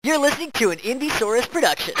You're listening to an Indiesaurus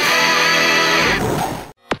production.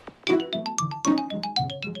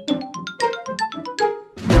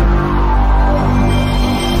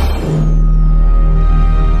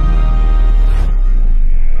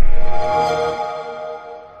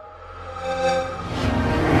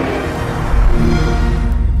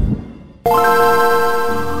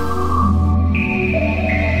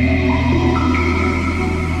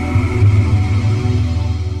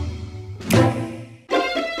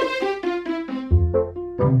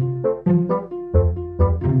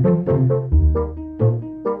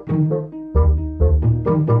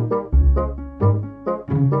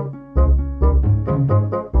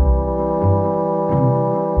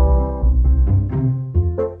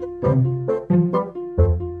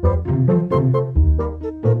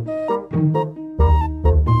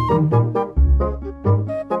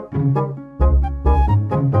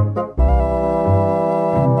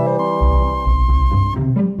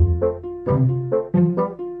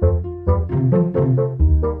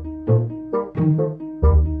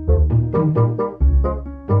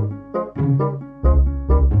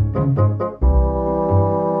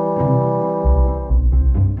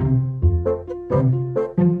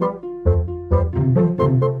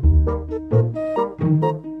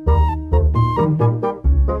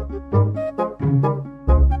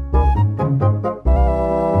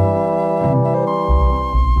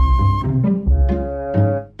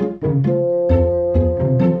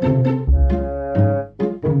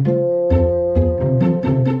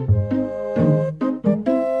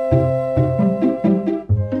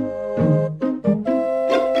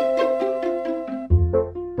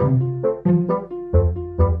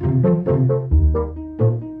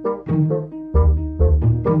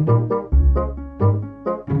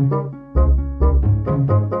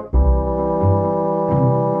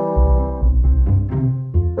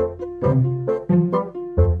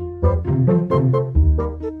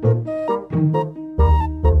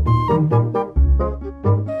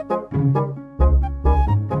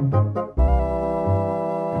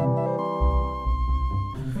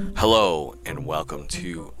 Hello, and welcome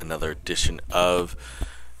to another edition of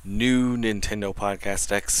New Nintendo Podcast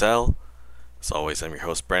XL. As always, I'm your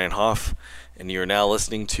host, Brandon Hoff, and you're now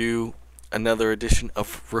listening to another edition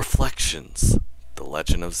of Reflections, The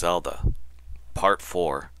Legend of Zelda, Part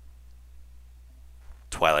 4,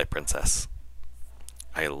 Twilight Princess.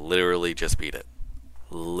 I literally just beat it.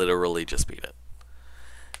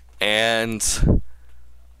 And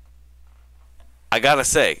I gotta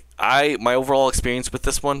say, my overall experience with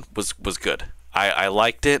this one was good. I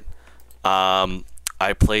liked it.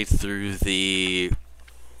 I played through the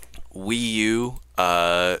Wii U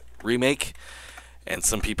remake, and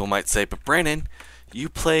some people might say, but Brandon, you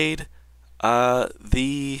played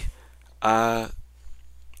the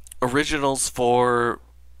originals for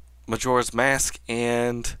Majora's Mask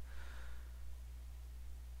and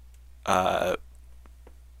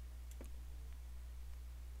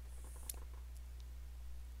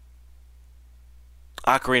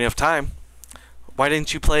Ocarina of Time. Why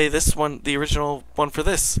didn't you play this one, the original one for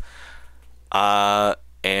this? And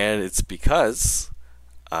it's because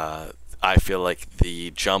I feel like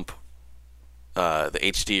the jump, the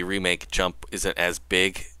HD remake jump isn't as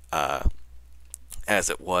big as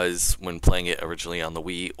it was when playing it originally on the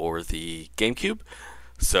Wii or the GameCube.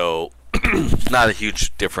 So, not a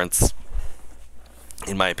huge difference,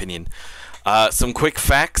 in my opinion. Some quick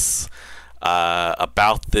facts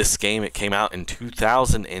about this game. It came out in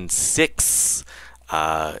 2006.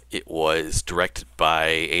 It was directed by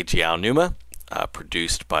Eiji Aonuma,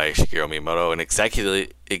 produced by Shigeru Miyamoto, and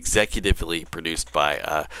executively produced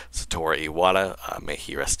by Satoru Iwata. May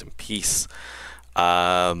he rest in peace.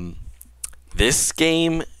 This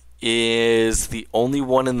game is the only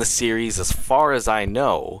one in the series, as far as I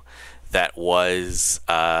know, that was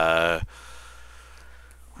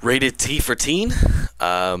rated T for teen.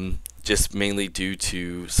 Just mainly due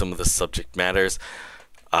to some of the subject matters,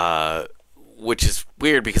 which is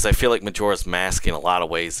weird because I feel like Majora's Mask in a lot of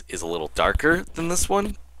ways is a little darker than this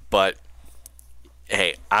one, but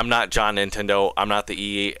hey, I'm not John Nintendo, I'm not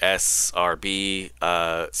the ESRB,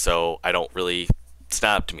 so I don't really, it's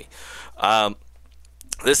not up to me.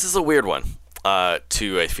 This is a weird one,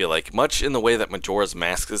 too, I feel like. Much in the way that Majora's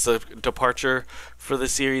Mask is a departure for the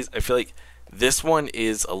series, I feel like this one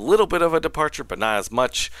is a little bit of a departure, but not as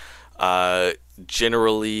much.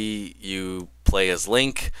 Generally, you play as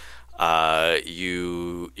Link.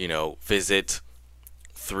 You visit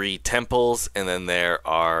 3 temples, and then there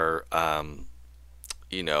are,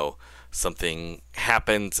 something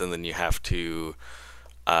happens, and then you have to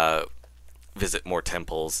visit more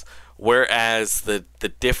temples. Whereas the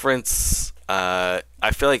difference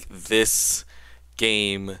I feel like this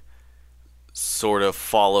game sort of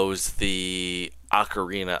follows the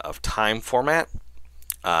Ocarina of Time format.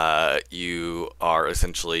 You are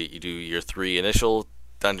essentially, you do your 3 initial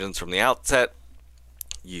dungeons from the outset.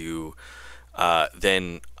 You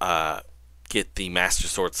then get the Master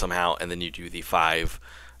Sword somehow, and then you do the 5.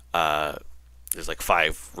 There's like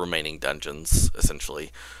 5 remaining dungeons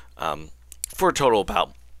essentially, for a total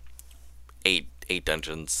about 8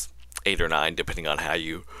 dungeons, 8 or 9, depending on how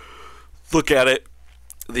you look at it.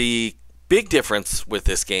 The big difference with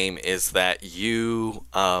this game is that you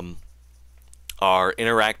are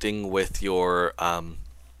interacting with your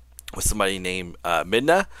with somebody named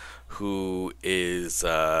Midna, who is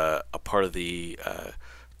a part of the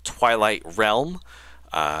Twilight realm.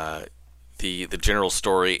 The general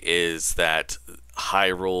story is that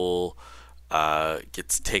Hyrule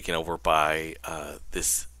gets taken over by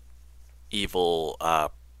this evil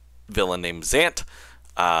villain named Zant,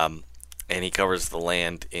 and he covers the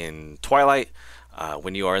land in Twilight.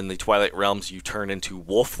 When you are in the Twilight realms, you turn into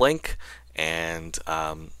Wolf Link, and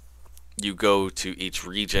you go to each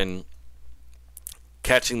region,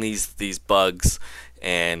 catching these bugs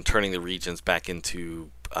and turning the regions back into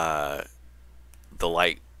the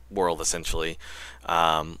light world essentially,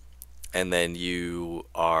 and then you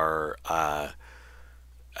are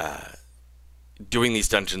doing these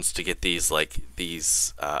dungeons to get these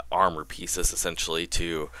armor pieces essentially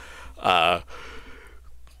to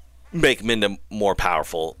make Minda more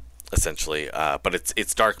powerful essentially, but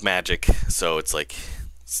it's dark magic, so it's like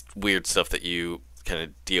weird stuff that you kind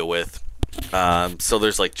of deal with. So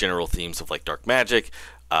there's like general themes of like dark magic.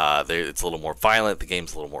 It's a little more violent. The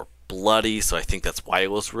game's a little more bloody, so I think that's why it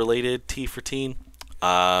was related T for teen.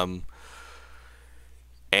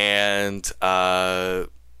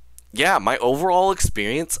 Yeah, my overall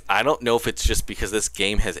experience, I don't know if it's just because this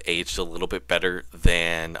game has aged a little bit better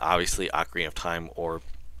than obviously Ocarina of Time or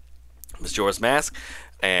Majora's Mask,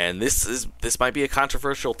 and this might be a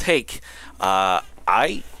controversial take.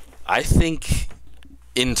 I think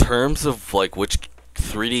in terms of like which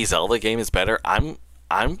 3D Zelda game is better, I'm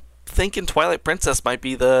thinking Twilight Princess might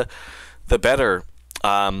be the better,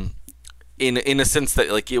 in a sense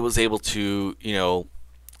that like it was able to, you know,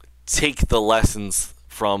 take the lessons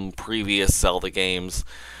from previous Zelda games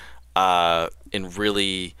and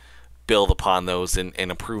really build upon those and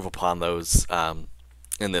improve upon those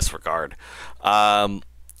in this regard.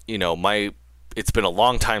 You know, it's been a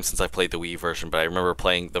long time since I played the Wii version, but I remember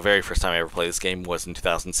playing the very first time I ever played this game was in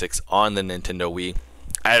 2006 on the Nintendo Wii.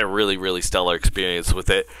 I had a really, really stellar experience with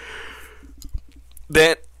it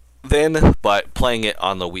then, but playing it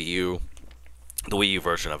on the Wii U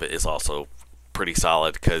version of it is also pretty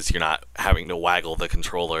solid because you're not having to waggle the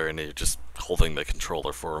controller and you're just holding the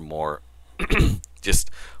controller for a more just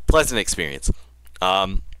pleasant experience.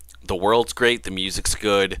 The world's great, the music's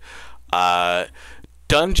good.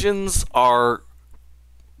 Dungeons are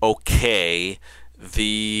okay.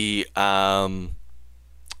 The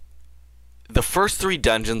first 3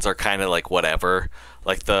 dungeons are kind of like whatever.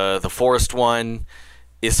 Like the forest one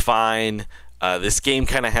is fine. This game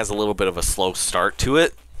kind of has a little bit of a slow start to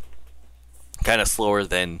it. Kind of slower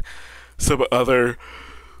than some other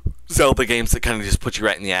Zelda games that kind of just put you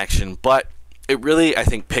right in the action. But it really, I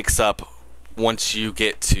think, picks up once you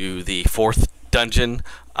get to the 4th dungeon.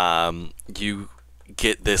 You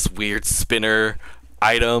get this weird spinner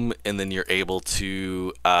item, and then you're able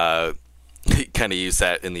to kind of use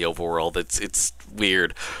that in the overworld. It's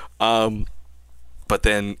weird. But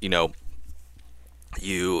then, you know,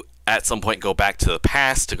 you at some point go back to the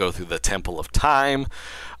past to go through the Temple of Time.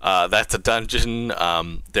 That's a dungeon.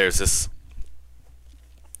 There's this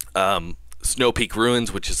Snow Peak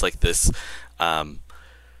Ruins, which is like this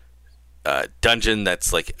dungeon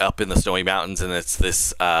that's like up in the snowy mountains, and it's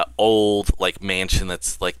this old like mansion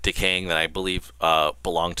that's like decaying that I believe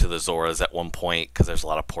belonged to the Zoras at one point, because there's a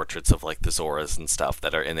lot of portraits of like the Zoras and stuff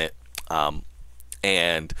that are in it.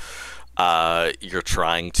 And you're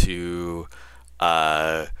trying to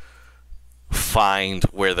find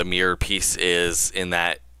where the mirror piece is in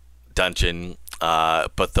that dungeon,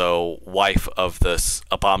 but the wife of this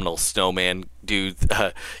abominable snowman dude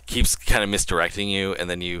keeps kind of misdirecting you, and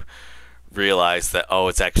then you realize that, oh,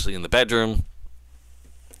 it's actually in the bedroom,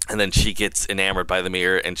 and then she gets enamored by the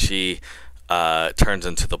mirror, and she turns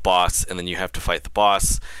into the boss, and then you have to fight the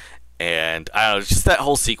boss. And I don't know, just that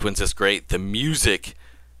whole sequence is great. The music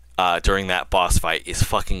during that boss fight is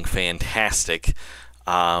fucking fantastic.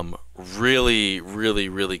 Really, really,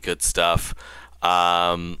 really good stuff.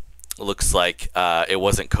 Looks like it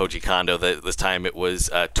wasn't Koji Kondo this time. It was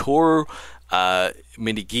Toru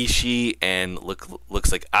Minigishi and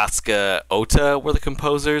looks like Asuka Ota were the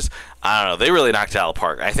composers. I don't know. They really knocked it out of the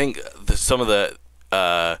park. I think some of the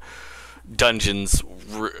dungeons,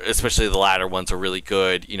 especially the latter ones, are really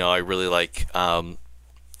good. I really like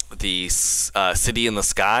the City in the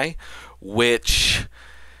Sky, which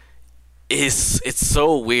it's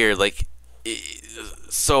so weird.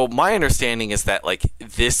 So my understanding is that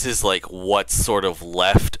this is what's sort of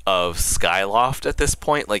left of Skyloft at this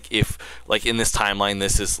point. If in this timeline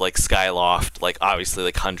this is Skyloft,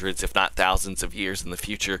 obviously hundreds if not thousands of years in the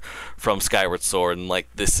future from Skyward Sword, and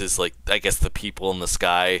this is I guess the people in the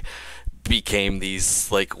sky became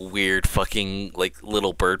these weird fucking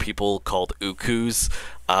little bird people called Ukus,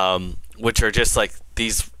 which are just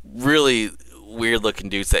these really weird looking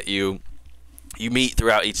dudes that you meet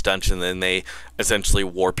throughout each dungeon, and then they essentially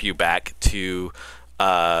warp you back to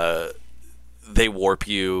the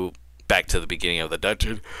beginning of the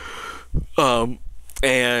dungeon.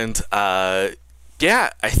 Yeah,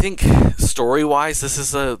 I think story-wise, this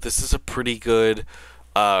is a pretty good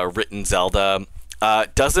written Zelda.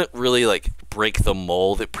 Doesn't really break the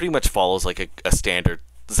mold. It pretty much follows a standard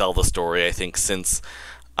Zelda story, I think, since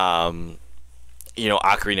Ocarina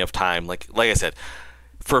of Time. Like I said,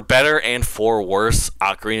 for better and for worse,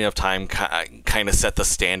 Ocarina of Time kind of set the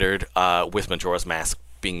standard, with Majora's Mask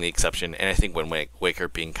being the exception, and I think Wind Waker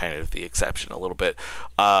being kind of the exception a little bit,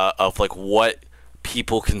 of what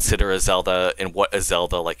people consider a Zelda and what a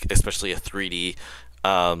Zelda, especially a 3D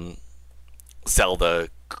Zelda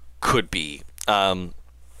could be, and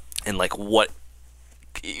what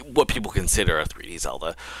people consider a 3D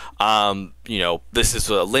Zelda. This is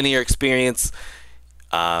a linear experience.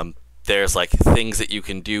 There's things that you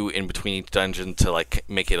can do in between each dungeon to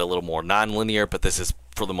make it a little more non-linear, but this is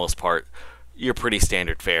for the most part your pretty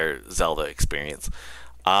standard fare Zelda experience.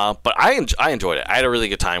 But I enjoyed it. I had a really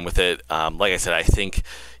good time with it. Like I said, I think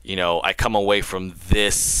I come away from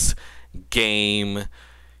this game.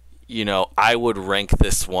 I would rank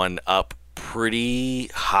this one up pretty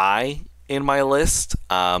high in my list.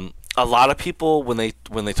 A lot of people when they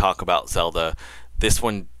talk about Zelda, this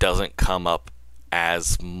one doesn't come up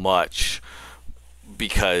as much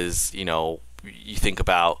because you think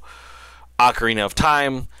about Ocarina of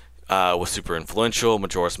Time was super influential.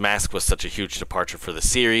 Majora's Mask was such a huge departure for the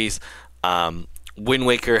series. Wind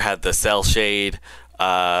Waker had the cell shade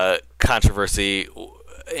controversy,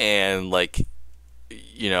 and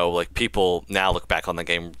people now look back on the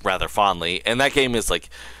game rather fondly, and that game is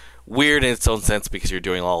weird in its own sense because you're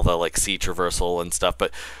doing all the sea traversal and stuff,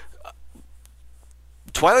 but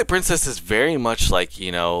Twilight Princess is very much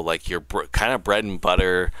your kind of bread and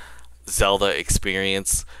butter Zelda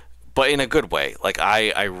experience, but in a good way.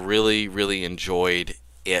 I really, really enjoyed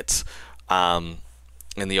it. And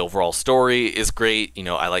the overall story is great.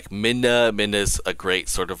 I like Midna. Midna's a great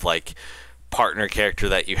sort of partner character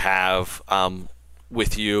that you have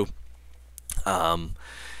with you.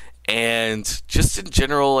 And just in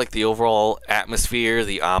general, the overall atmosphere,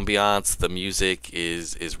 the ambiance, the music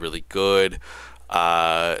is really good.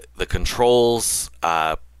 The controls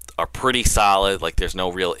are pretty solid. There's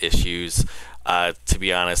no real issues, to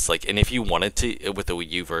be honest. And if you wanted to, with the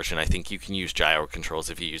Wii U version, I think you can use gyro controls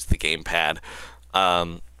if you use the gamepad.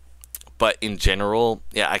 But in general,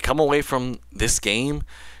 yeah, I come away from this game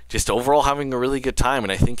just overall having a really good time.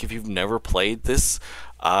 And I think if you've never played this,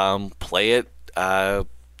 play it,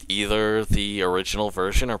 either the original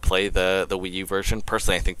version or play the Wii U version.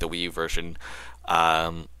 Personally, I think the Wii U version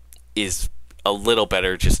is a little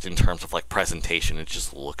better just in terms of presentation. It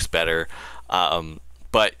just looks better,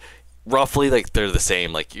 but roughly they're the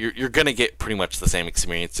same. You're gonna get pretty much the same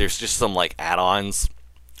experience. There's just some add-ons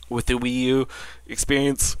with the Wii U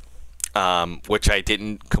experience, which I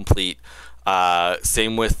didn't complete.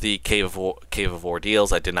 Same with the Cave of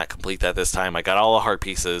Ordeals. I did not complete that this time. I got all the heart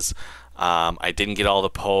pieces. I didn't get all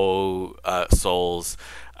the Poe souls.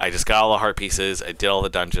 I just got all the heart pieces. I did all the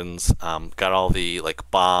dungeons. Got all the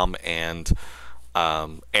bomb and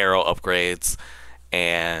arrow upgrades,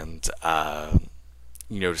 and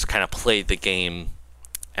just kind of played the game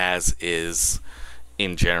as is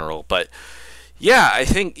in general. But yeah, I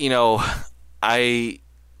think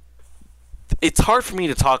it's hard for me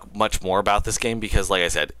to talk much more about this game because, like I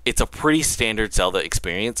said, it's a pretty standard Zelda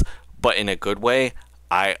experience, but in a good way.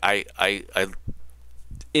 I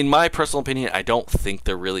in my personal opinion, I don't think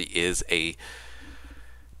there really is a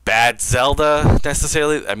bad Zelda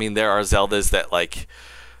necessarily. I mean, there are Zeldas that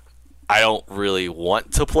I don't really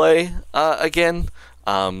want to play again,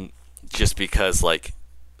 just because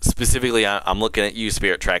specifically, I'm looking at you,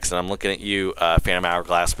 Spirit Tracks, and I'm looking at you, Phantom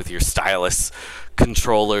Hourglass, with your stylus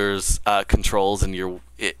controls, and I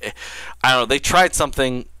don't know. They tried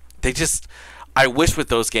something. I wish with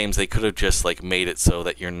those games they could have just like made it so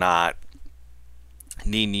that you're not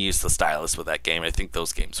needing to use the stylus with that game. I think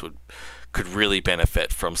those games could really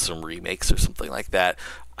benefit from some remakes or something like that.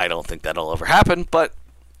 I don't think that'll ever happen, but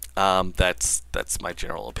that's my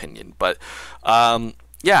general opinion. But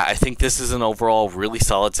yeah, I think this is an overall really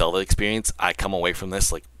solid Zelda experience. I come away from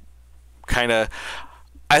this like kind of.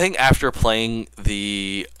 I think after playing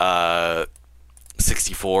the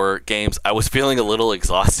 64 games, I was feeling a little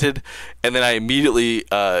exhausted, and then I immediately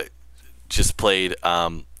just played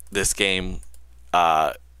this game,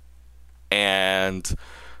 and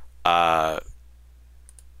I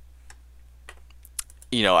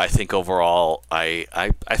think overall, I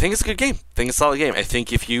think it's a good game. I think it's a solid game. I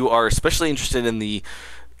think if you are especially interested in the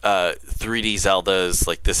 3D Zeldas,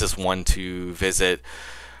 like this is one to visit.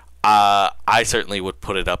 I certainly would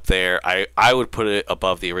put it up there. I would put it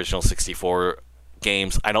above the original 64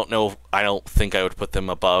 games. I don't think I would put them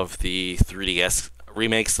above the 3DS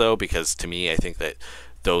remakes though, because to me, I think that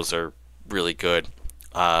those are really good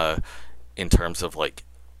in terms of like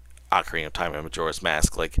Ocarina of Time and Majora's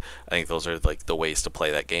Mask. Like I think those are like the ways to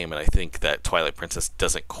play that game, and I think that Twilight Princess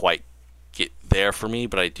doesn't quite get there for me,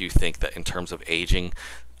 but I do think that in terms of aging,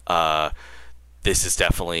 this is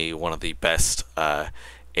definitely one of the best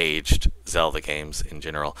aged Zelda games in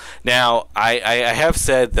general. Now, I have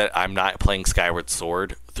said that I'm not playing Skyward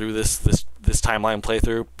Sword through this timeline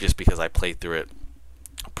playthrough, just because I played through it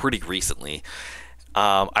pretty recently.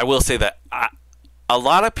 I will say that a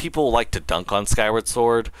lot of people like to dunk on Skyward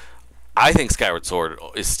Sword. I think Skyward Sword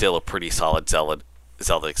is still a pretty solid Zelda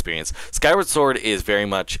experience. Skyward Sword is very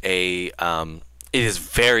much it is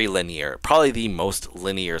very linear, probably the most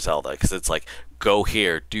linear Zelda, because it's like, go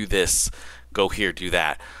here, do this, go here, do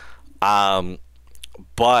that. But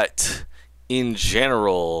in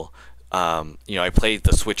general, I played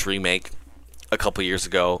the Switch remake a couple years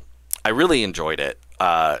ago. I really enjoyed it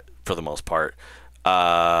for the most part,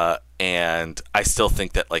 and I still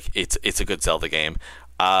think that like it's a good Zelda game.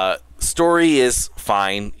 Story is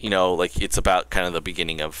fine, like it's about kind of the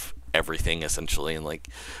beginning of everything essentially, and like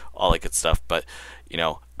all that good stuff. But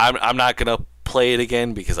I'm not gonna play it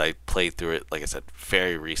again because I played through it, like I said,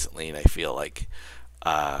 very recently, and I feel like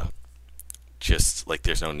just like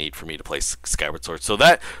there's no need for me to play Skyward Sword. So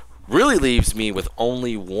that really leaves me with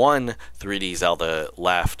only one 3D Zelda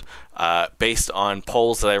left. Based on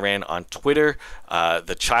polls that I ran on Twitter,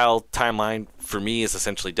 the child timeline for me is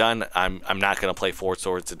essentially done. I'm not going to play Four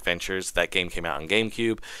Swords Adventures. That game came out on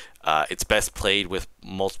GameCube. It's best played with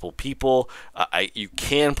multiple people. You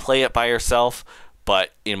can play it by yourself,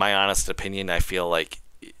 but in my honest opinion, I feel like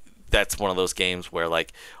that's one of those games where,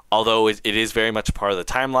 like, although it is very much a part of the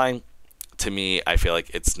timeline, to me, I feel like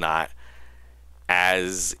it's not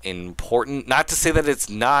as important. Not to say that it's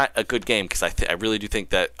not a good game, because I really do think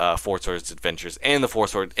that Four Swords Adventures and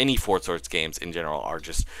any Four Swords games in general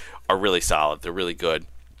are really solid. They're really good.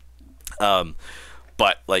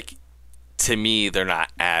 But like, to me, they're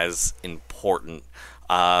not as important.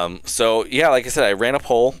 So yeah, like I said, I ran a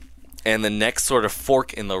poll, and the next sort of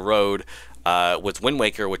fork in the road was Wind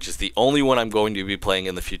Waker, which is the only one I'm going to be playing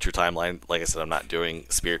in the future timeline. Like I said, I'm not doing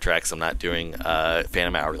Spirit Tracks. I'm not doing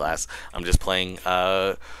Phantom Hourglass. I'm just playing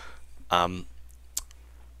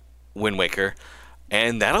Wind Waker,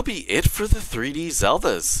 and that'll be it for the 3D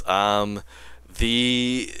Zeldas.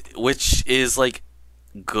 Which is like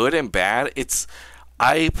good and bad.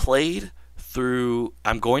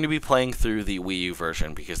 I'm going to be playing through the Wii U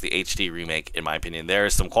version, because the HD remake, in my opinion, there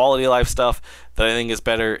is some quality of life stuff that I think is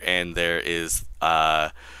better, and there is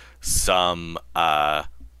some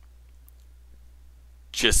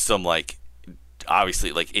just some, like,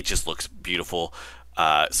 obviously, like, it just looks beautiful.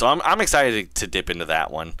 So I'm excited to dip into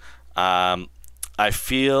that one. I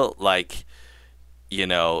feel like,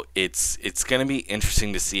 it's going to be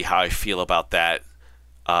interesting to see how I feel about that.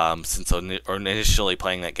 Since initially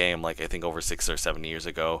playing that game, like I think over 6 or 7 years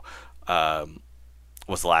ago,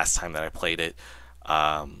 was the last time that I played it.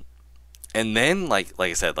 And then, like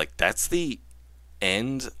I said, like that's the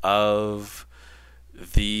end of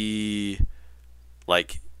the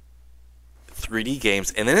like 3D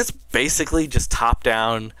games, and then it's basically just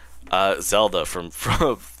top-down Zelda from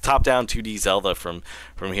top-down 2D Zelda from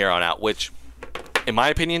here on out, which, in my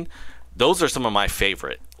opinion, those are some of my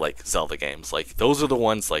favorite like Zelda games. Like those are the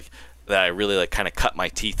ones like that I really like kind of cut my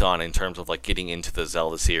teeth on in terms of like getting into the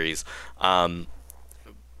Zelda series.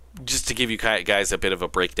 Just to give you guys a bit of a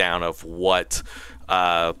breakdown of what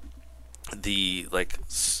the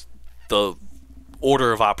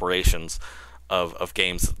order of operations of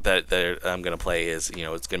games that I'm going to play is,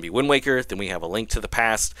 it's going to be Wind Waker, then we have A Link to the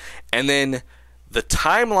Past, and then the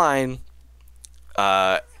timeline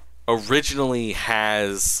originally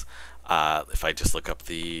has, if I just look up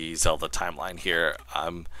the Zelda timeline here,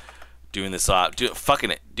 I'm doing this,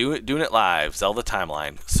 doing it live, Zelda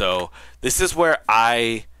timeline. So this is where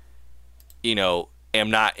I, am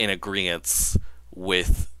not in agreement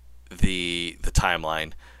with the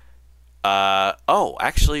timeline.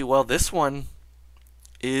 Actually, well, this one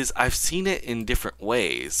is, I've seen it in different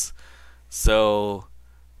ways. So,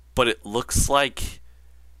 but it looks like,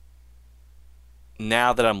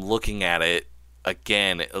 now that I'm looking at it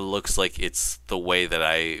again, it looks like it's the way that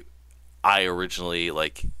I originally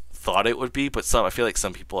thought it would be. But I feel like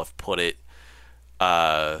some people have put it,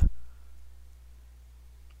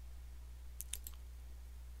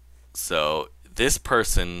 so this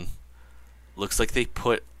person looks like they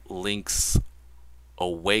put Link's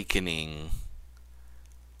Awakening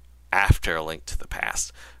after A Link to the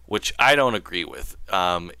Past, which I don't agree with.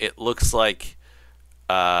 It looks like,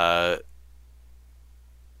 oh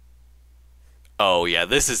yeah,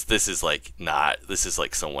 this is not. This is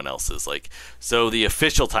someone else's. So the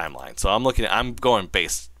official timeline. So I'm going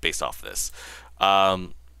based off this.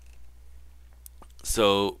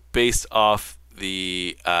 So based off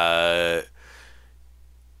the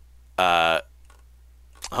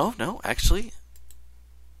oh no, actually,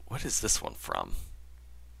 what is this one from?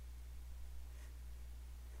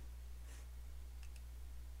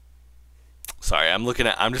 Sorry, I'm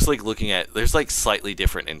just looking at. There's slightly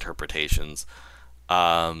different interpretations,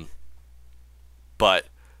 but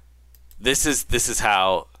this is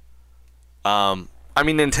how.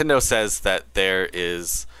 Nintendo says that there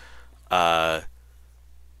is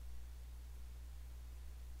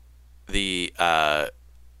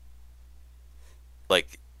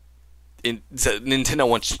Nintendo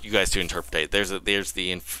wants you guys to interpret it. There's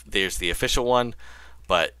the official one,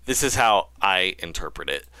 but this is how I interpret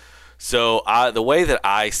it. So the way that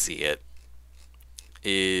I see it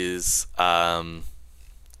is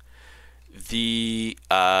the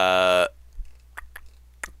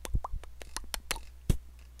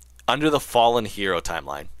under the Fallen Hero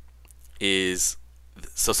timeline is,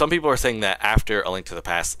 so some people are saying that after A Link to the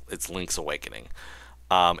Past, it's Link's Awakening,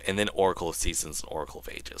 and then Oracle of Seasons and Oracle of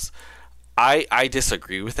Ages. I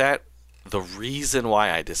disagree with that. The reason why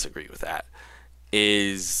I disagree with that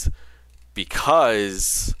is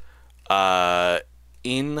because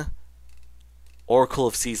in Oracle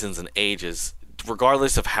of Seasons and Ages,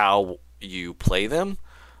 regardless of how you play them,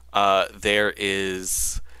 there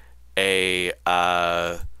is a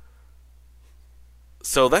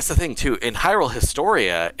so that's the thing too. In Hyrule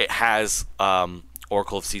Historia, it has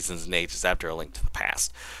Oracle of Seasons and Ages after A Link to the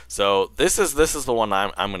Past. So this is the one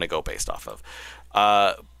I'm going to go based off of.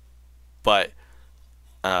 But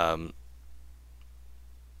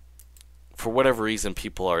for whatever reason,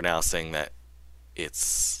 people are now saying that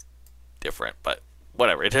it's different. But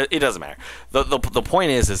whatever, it doesn't matter. The point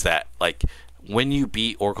is that when you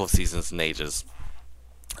beat Oracle of Seasons and Ages,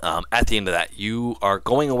 at the end of that, you are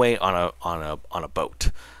going away on a boat.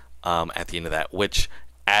 At the end of that, which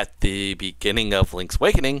at the beginning of Link's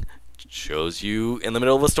Awakening shows you in the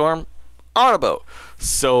middle of a storm on a boat.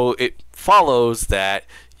 So it follows that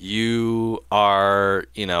you are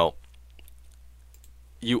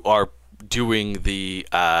doing the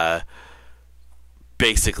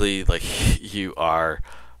basically you are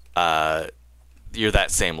you're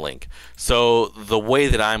that same Link. So the way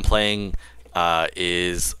that I'm playing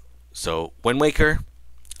is, so Wind Waker,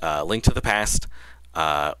 Link to the Past,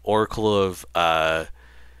 Oracle of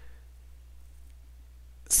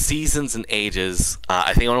Seasons and Ages.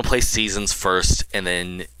 I think I want to play Seasons first and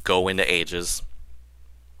then go into Ages.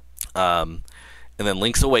 And then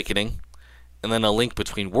Link's Awakening. And then A Link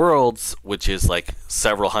Between Worlds, which is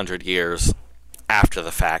several hundred years after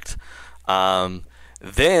the fact.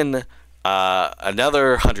 Then another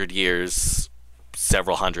 100 years,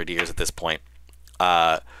 several hundred years at this point,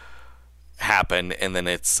 happen. And then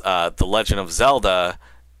it's The Legend of Zelda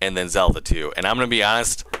and then Zelda 2. And I'm going to be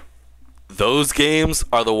honest, those games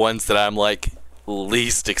are the ones that I'm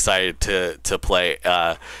least excited to play.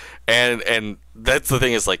 And that's the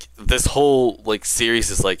thing is this whole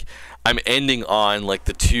series is I'm ending on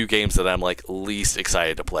the two games that I'm least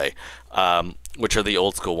excited to play, which are the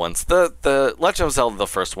old school ones. The Legend of Zelda, the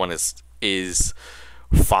first one is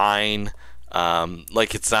fine.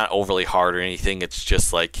 It's not overly hard or anything. It's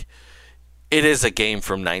just it is a game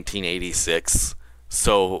from 1986.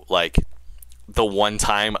 So the one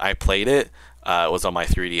time I played it was on my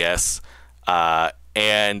 3DS,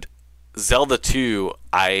 and Zelda 2,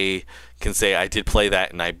 I can say I did play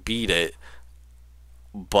that and I beat it,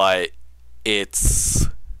 but it's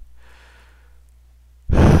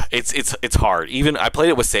hard. Even I played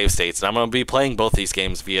it with save states, and I'm going to be playing both these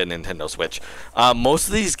games via Nintendo Switch. Most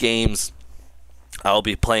of these games I'll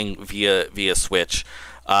be playing via Switch,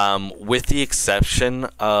 with the exception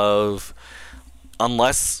of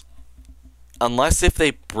unless if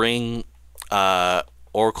they bring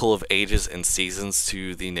Oracle of Ages and Seasons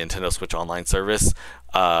to the Nintendo Switch Online service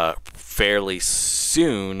fairly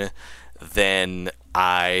soon, then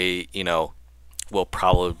I will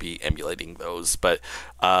probably be emulating those. But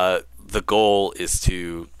the goal is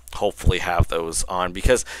to hopefully have those on,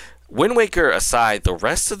 because Wind Waker aside, the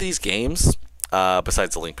rest of these games,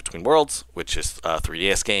 besides The Link Between Worlds, which is a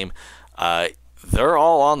 3DS game, they're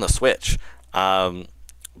all on the Switch.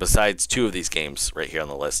 Besides 2 of these games right here on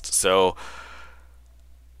the list. So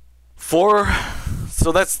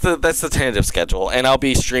that's the tentative schedule, and I'll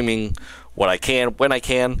be streaming what I can when I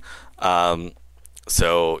can. I'm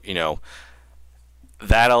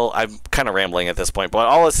kind of rambling at this point, but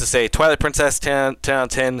all is to say, Twilight Princess 10 out of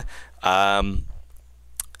 10.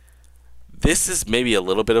 This is maybe a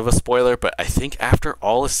little bit of a spoiler, but I think after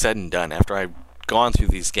all is said and done, after I've gone through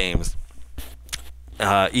these games,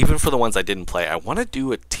 even for the ones I didn't play, I want to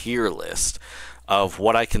do a tier list of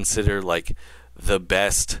what I consider like the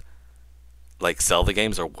best like Zelda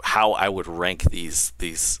games, or how I would rank these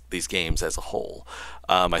games as a whole.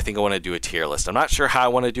 I think I want to do a tier list. I'm not sure how I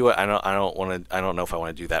want to do it. I don't know if I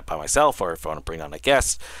want to do that by myself or if I want to bring on a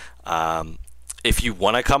guest. If you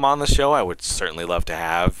want to come on the show, I would certainly love to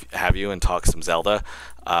have you and talk some Zelda.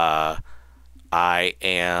 I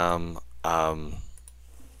am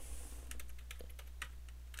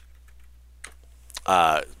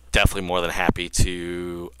definitely more than happy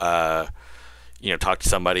to talk to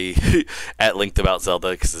somebody at length about Zelda,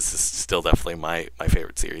 because this is still definitely my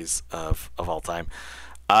favorite series of all time.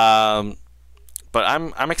 But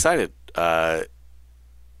I'm excited to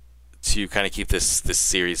kind of keep this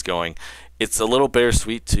series going. It's a little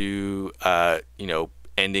bittersweet to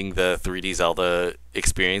ending the 3D Zelda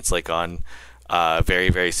experience like on very,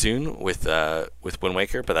 very soon with Wind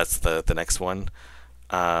Waker, but that's the next one.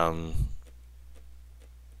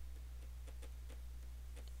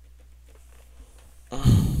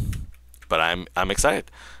 But I'm excited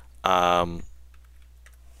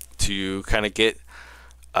to kind of get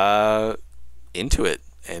into it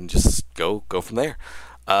and just go from there.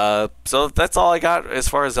 So that's all I got as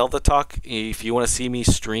far as Zelda talk. If you want to see me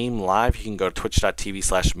stream live, you can go to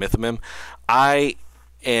twitch.tv/mythomim. I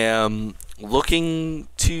am looking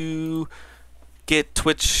to get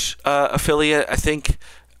Twitch affiliate. I think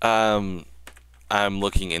I'm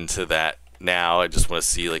looking into that now. I just want to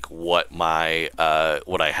see like what I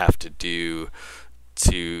have to do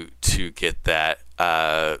to get that.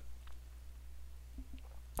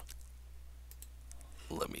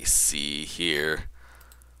 Let me see here.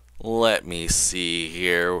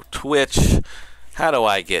 Twitch. How do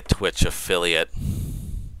I get Twitch affiliate?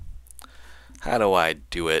 How do I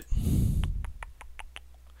do it?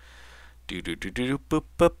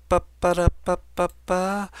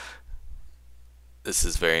 This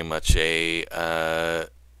is very much a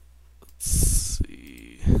let's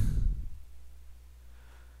see.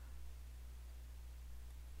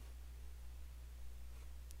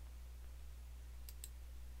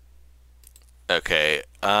 Okay.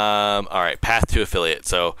 All right. Path to affiliate.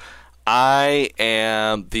 So I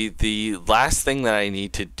am the last thing that I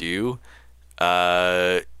need to do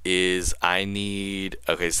is I need.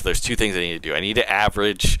 Okay. So there's 2 things I need to do. I need to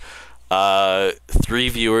average 3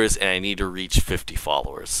 viewers, and I need to reach 50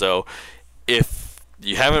 followers. So if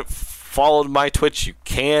you haven't followed my Twitch, you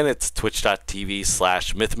can. It's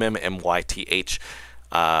twitch.tv/mythmim,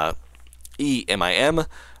 MYTHEMIM.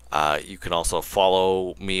 You can also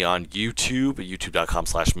follow me on YouTube,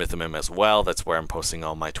 youtube.com/mythomim as well. That's where I'm posting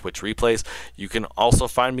all my Twitch replays. You can also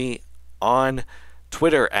find me on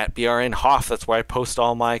Twitter at BRNHoff. That's where I post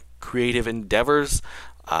all my creative endeavors.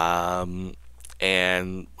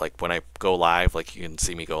 And like when I go live, like you can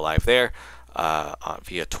see me go live there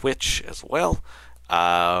via Twitch as well.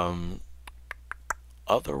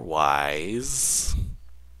 Otherwise,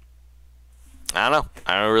 I don't know.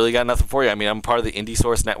 I don't really got nothing for you. I mean, I'm part of the Indie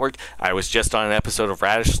Source Network. I was just on an episode of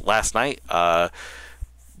Radish last night. By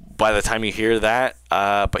the time you hear that,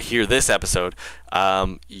 but hear this episode,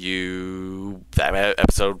 that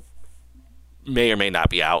episode may or may not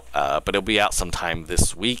be out, but it'll be out sometime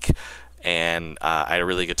this week. and I had a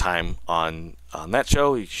really good time on that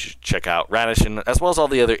show. You should check out Radish, and as well as all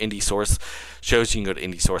the other Indie Source shows. You can go to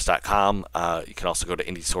indiesource.com. You can also go to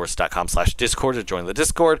indiesource.com/discord to join the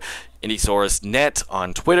Discord. IndieSource.net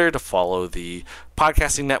on Twitter to follow the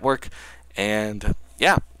podcasting network. And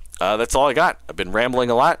yeah, that's all I got. I've been rambling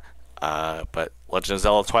a lot, but Legend of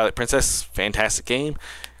Zelda Twilight Princess, fantastic game.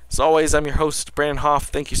 As always, I'm your host, Brandon Hoff.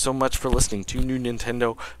 Thank you so much for listening to New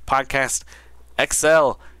Nintendo Podcast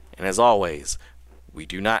XL. And as always, we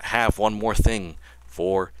do not have one more thing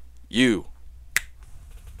for you.